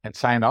come and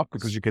sign up,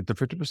 because you get the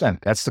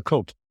 50%. That's the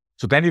code.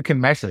 So then you can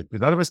measure it.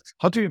 In other words,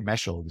 how do you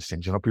measure all these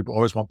things? People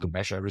always want to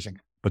measure everything,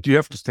 but you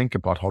have to think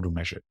about how to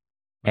measure it.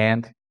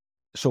 And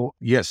so,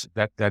 yes,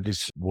 that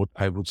is what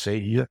I would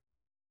say here.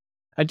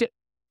 And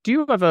do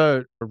you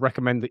ever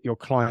recommend that your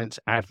clients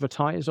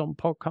advertise on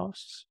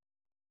podcasts?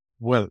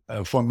 Well,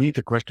 for me,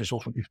 the question is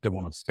often if they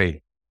want to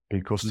stay,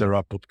 because there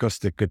are podcasts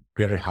that get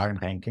very high in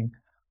ranking,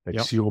 like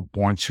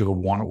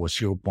 0.01 or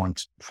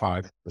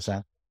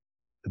 0.5%,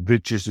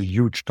 which is a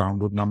huge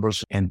download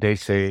numbers. And they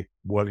say,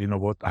 well, you know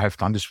what? I have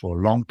done this for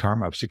a long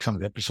time. I have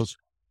 600 episodes.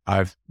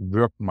 I've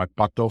worked my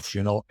butt off,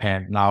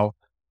 and now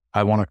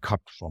I want to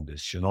cut from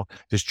this,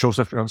 This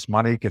Joseph earns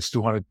money, gets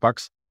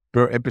 $200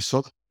 per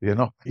episode,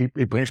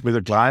 he brings me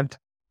the client.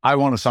 I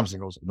want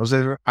something also.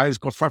 I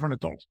just got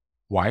 $500.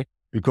 Why?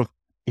 Because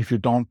if you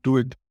don't do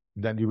it,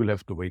 then you will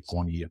have to wait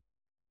 1 year.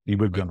 You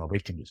will be on a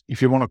waiting list.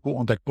 If you want to go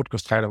on that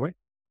podcast right away,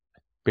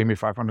 pay me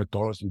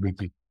 $500, you will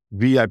be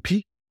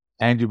VIP,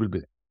 and you will be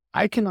there.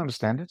 I can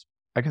understand it.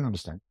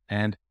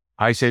 And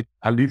I said,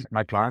 I leave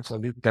my clients, I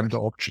leave them the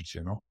options,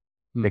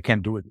 They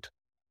can do it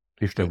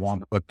if they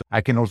want, but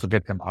I can also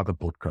get them other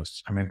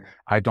podcasts. I mean,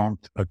 I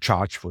don't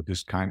charge for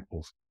this kind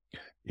of,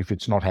 if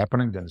it's not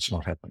happening, then it's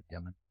not happening.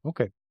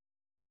 Okay.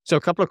 So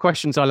a couple of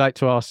questions I like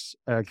to ask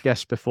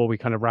guests before we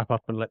kind of wrap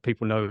up and let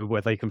people know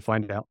where they can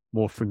find out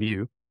more from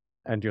you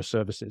and your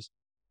services.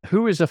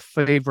 Who is a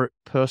favorite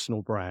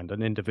personal brand,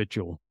 an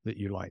individual that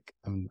you like?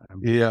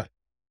 Yeah,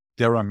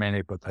 there are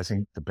many, but I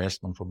think the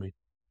best one for me,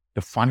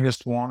 the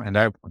funniest one, and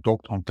I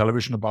talked on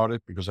television about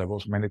it because I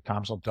was many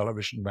times on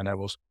television when I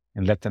was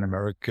in Latin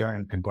America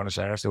and in Buenos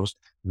Aires. There was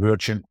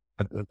Virgin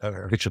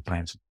Richard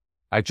Branson.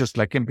 I just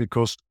like him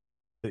because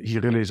he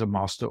really is a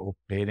master of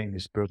creating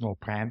his personal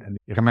brand. And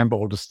you remember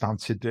all the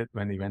stunts he did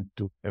when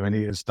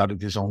he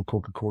started his own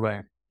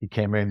Coca-Cola. He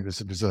came in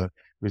with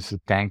a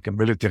tank, a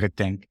military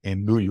tank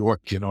in New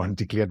York, and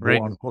declared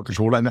war on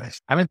Coca-Cola. And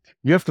I mean,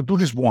 you have to do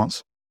this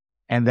once,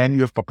 and then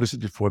you have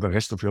publicity for the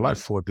rest of your life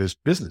for this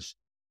business,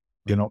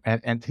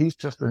 and he's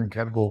just an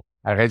incredible.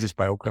 I read his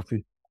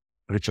biography,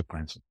 Richard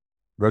Branson,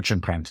 Virgin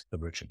Brand, the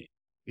Virgin.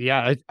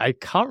 Yeah, I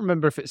can't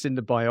remember if it's in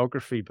the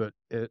biography, but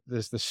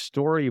there's the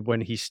story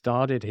when he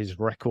started his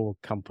record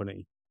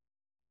company.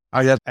 Oh,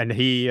 yeah. And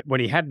when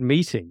he had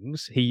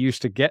meetings, he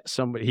used to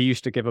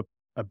give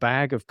a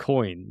bag of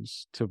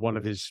coins to one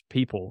of his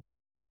people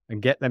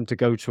and get them to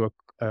go to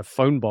a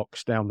phone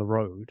box down the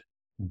road.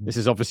 Mm-hmm. This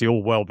is obviously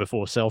all well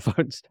before cell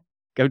phones.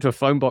 Go to a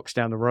phone box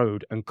down the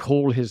road and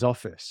call his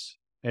office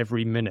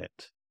every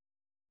minute,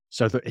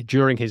 so that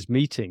during his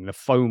meeting, the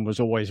phone was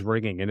always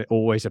ringing and it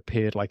always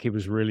appeared like he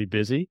was really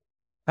busy,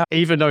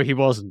 even though he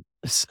wasn't.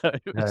 So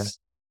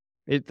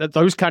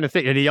those kind of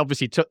things. And he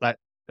obviously took that,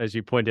 as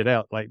you pointed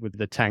out, like with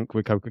the tank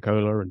with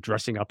Coca-Cola and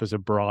dressing up as a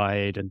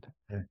bride and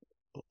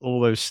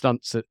all those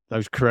stunts,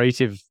 those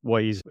creative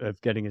ways of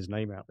getting his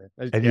name out there.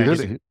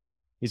 And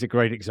he's a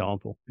great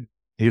example.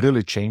 He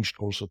really changed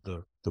also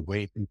the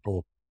way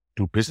people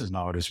do business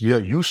nowadays. We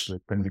are used to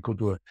it when we go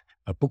to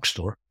a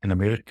bookstore in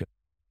America.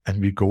 And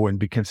we go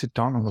and we can sit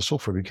down on the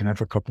sofa. We can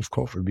have a cup of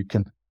coffee. We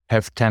can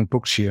have 10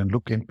 books here and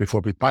look in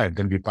before we buy it.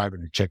 Then we buy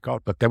when we check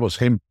out. But that was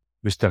him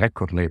with the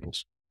record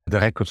labels, the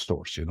record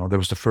stores. That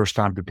was the first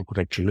time people could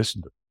actually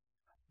listen to it.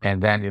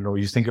 And then,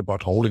 you think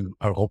about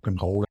rock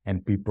and roll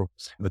and people,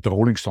 with the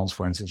Rolling Stones,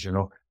 for instance,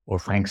 or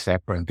Frank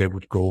Zappa, and they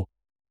would go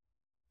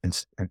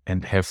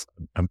and have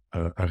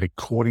a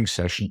recording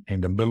session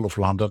in the middle of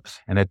London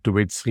and had to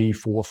wait 3,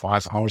 4,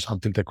 5 hours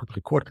until they could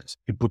record it.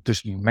 He put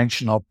this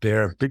mansion up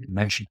there, a big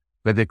mansion,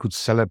 where they could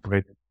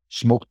celebrate,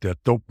 smoke their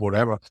dope,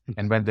 whatever.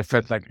 And when they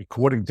felt like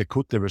recording, they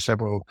could. There were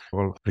several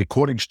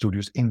recording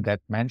studios in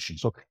that mansion.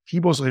 So he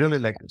was really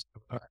like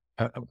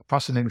a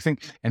fascinating thing.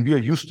 And we are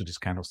used to this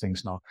kind of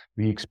things now.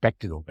 We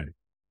expect it already.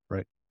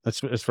 Right. That's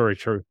very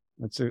true.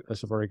 That's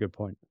a very good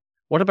point.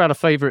 What about a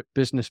favorite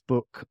business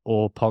book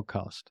or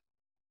podcast?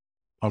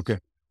 Okay.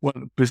 Well,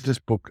 business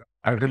book,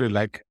 I really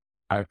like.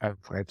 I've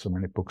read so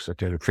many books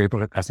that are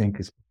favorite. I think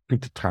is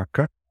Peter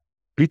Drucker.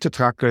 Peter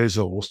Drucker is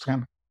an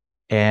Austrian.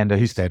 And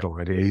he's dead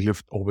already. He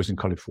lived always in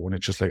California,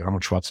 just like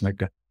Arnold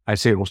Schwarzenegger. I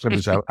say Austrian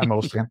because I'm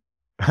Austrian.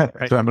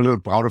 Right. So I'm a little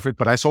proud of it.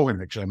 But I saw him,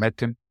 actually. I met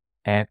him.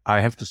 And I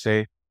have to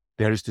say,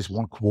 there is this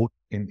one quote.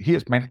 He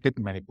has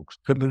written many books,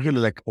 really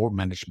like all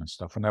management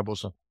stuff. And I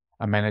was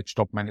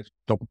top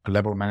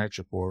level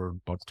manager for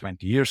about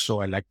 20 years.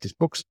 So I like these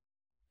books.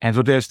 And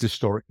so there's this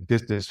story,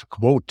 this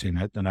quote in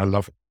it, and I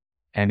love it.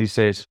 And he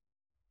says,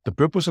 the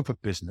purpose of a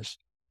business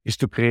is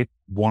to create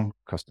one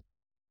customer.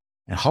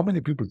 And how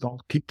many people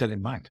don't keep that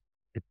in mind?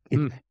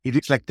 It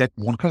is like that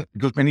one customer,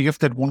 because when you have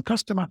that one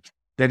customer,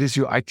 that is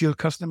your ideal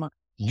customer,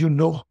 you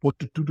know what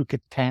to do to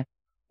get 10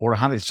 or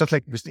 100. It's just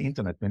like with the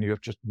internet. When you have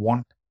just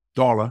 $1,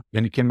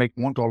 when you can make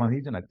 $1 on the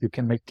internet, you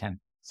can make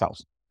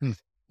 10,000 or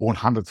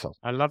 100,000.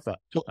 I love that.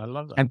 So, I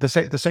love that. And the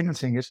second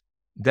thing is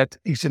that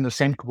he's in the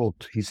same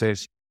quote. He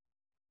says,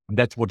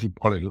 that's what he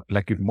probably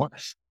like even more.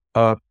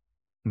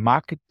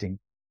 Marketing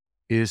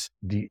is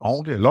the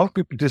only, a lot of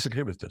people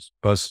disagree with this,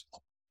 but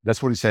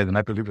that's what he said. And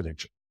I believe it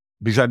actually,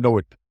 because I know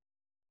it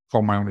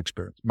from my own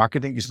experience.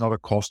 Marketing is not a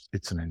cost,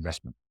 it's an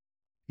investment.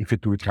 If you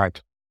do it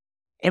right.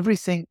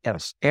 Everything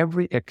else,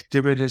 every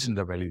activities in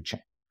the value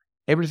chain,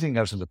 everything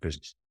else in the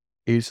business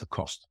is a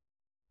cost.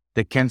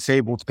 They can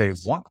say what they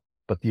want,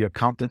 but the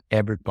accountant,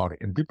 everybody,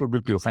 and people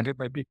will be offended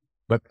maybe,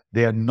 but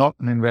they are not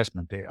an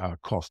investment, they are a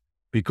cost.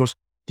 Because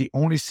the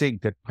only thing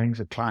that brings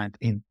a client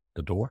in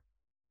the door,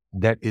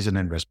 that is an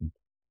investment.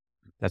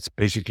 That's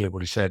basically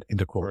what he said in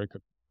the quote. Very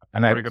good.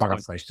 And I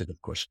paraphrased it,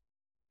 of course.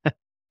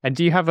 And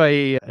do you have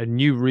a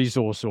new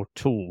resource or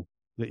tool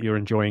that you're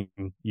enjoying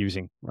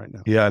using right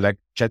now? Yeah, like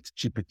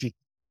ChatGPT.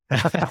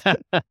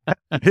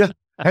 Yeah,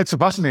 it's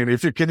fascinating.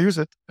 If you can use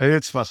it,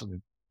 it's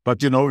fascinating.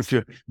 But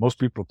most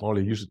people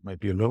probably use it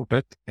maybe a little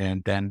bit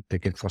and then they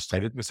get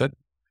frustrated with it.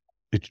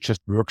 It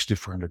just works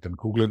differently than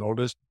Google and all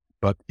this,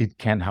 but it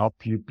can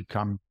help you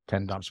become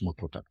 10 times more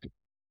productive.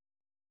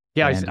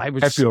 Yeah, I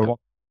would.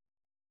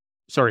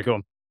 Sorry, go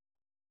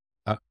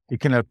on.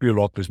 It can help you a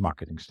lot with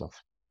marketing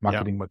stuff,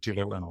 marketing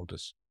material and all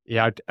this.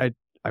 Yeah,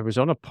 I was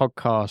on a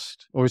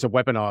podcast, or it was a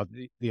webinar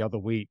the other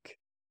week,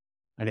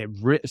 and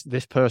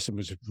this person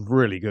was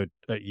really good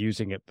at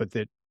using it, but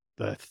the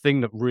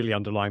thing that really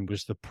underlined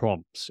was the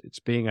prompts. It's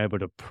being able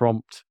to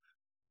prompt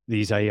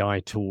these AI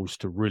tools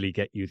to really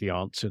get you the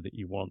answer that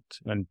you want.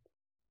 And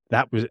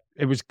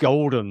it was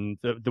golden.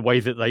 The way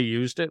that they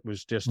used it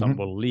was just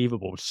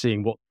unbelievable,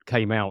 seeing what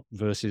came out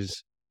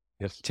versus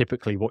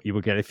typically what you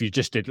would get if you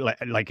just did,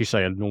 like you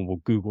say, a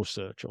normal Google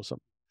search or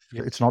something.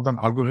 Yeah, it's not an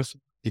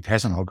algorithm. It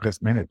has an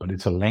algorithm in it, but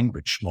it's a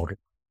language model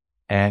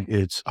and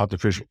it's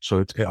artificial. So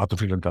it's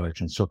artificial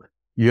intelligence. So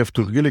you have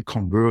to really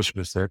converse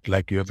with that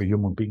like you have a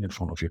human being in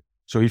front of you.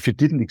 So if you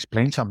didn't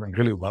explain something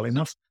really well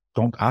enough,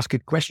 don't ask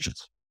it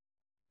questions.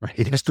 Right?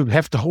 It has to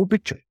have the whole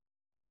picture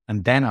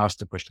and then ask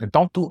the question. And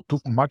don't do too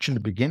much in the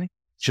beginning.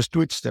 Just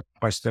do it step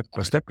by step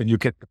by step, and you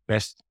get the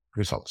best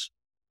results.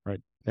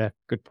 Right. Yeah,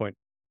 good point.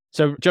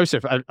 So,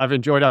 Joseph, I've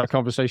enjoyed our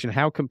conversation.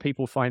 How can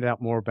people find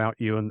out more about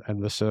you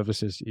and the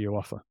services you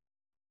offer?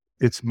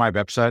 It's my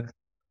website.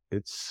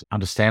 It's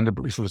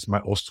understandable. So it's my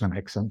Austrian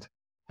accent.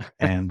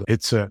 And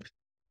it's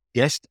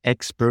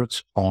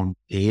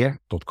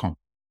guestexpertsonair.com.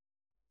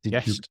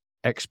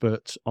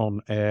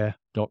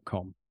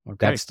 Guestexpertsonair.com. Okay.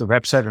 That's the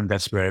website, and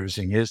that's where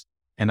everything is.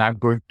 And I'm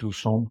going to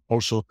soon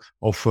also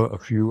offer a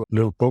few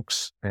little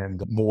books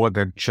and more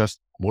than just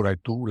what I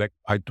do. Like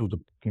I do the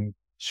booking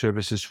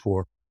services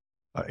for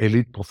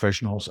elite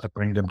professionals. I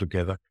bring them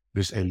together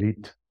with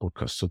elite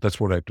podcasts. So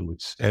that's what I do.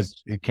 It's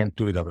as you can't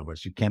do it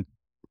otherwise. You can't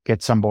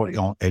get somebody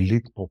on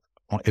elite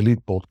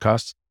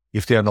podcasts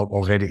if they are not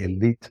already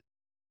elite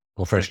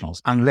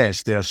professionals,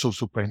 unless they are so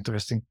super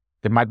interesting.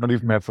 They might not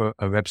even have a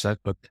website,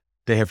 but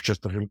they have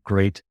just a real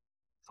great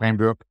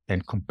framework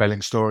and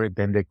compelling story.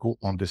 Then they go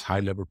on this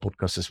high level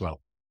podcast as well.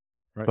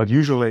 Right. But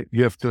usually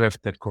you have to have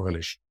that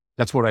correlation.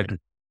 That's what I do.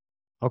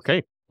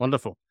 Okay,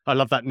 wonderful. I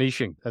love that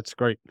niching. That's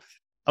great.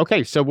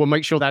 Okay, so we'll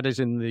make sure that is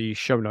in the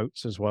show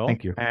notes as well.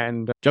 Thank you.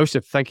 And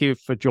Joseph, thank you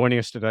for joining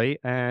us today,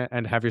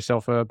 and have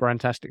yourself a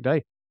brandtastic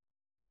day.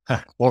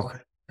 Well,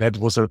 that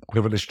was a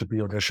privilege to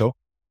be on the show,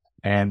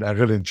 and I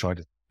really enjoyed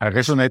it. I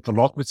resonate a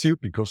lot with you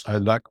because I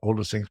like all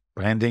the things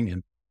branding,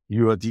 and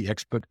you are the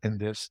expert in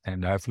this.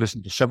 And I've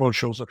listened to several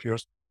shows of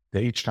yours.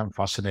 They're each time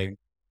fascinating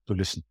to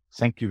listen.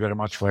 Thank you very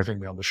much for having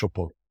me on the show,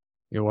 Paul.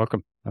 You're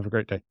welcome. Have a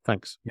great day.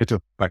 Thanks. You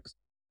too. Bye.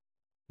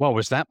 Well,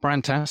 was that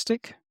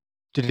brandtastic?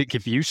 Did it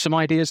give you some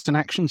ideas and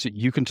actions that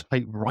you can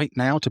take right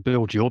now to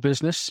build your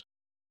business?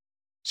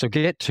 So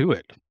get to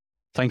it.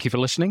 Thank you for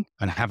listening,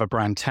 and have a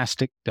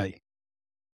brandtastic day.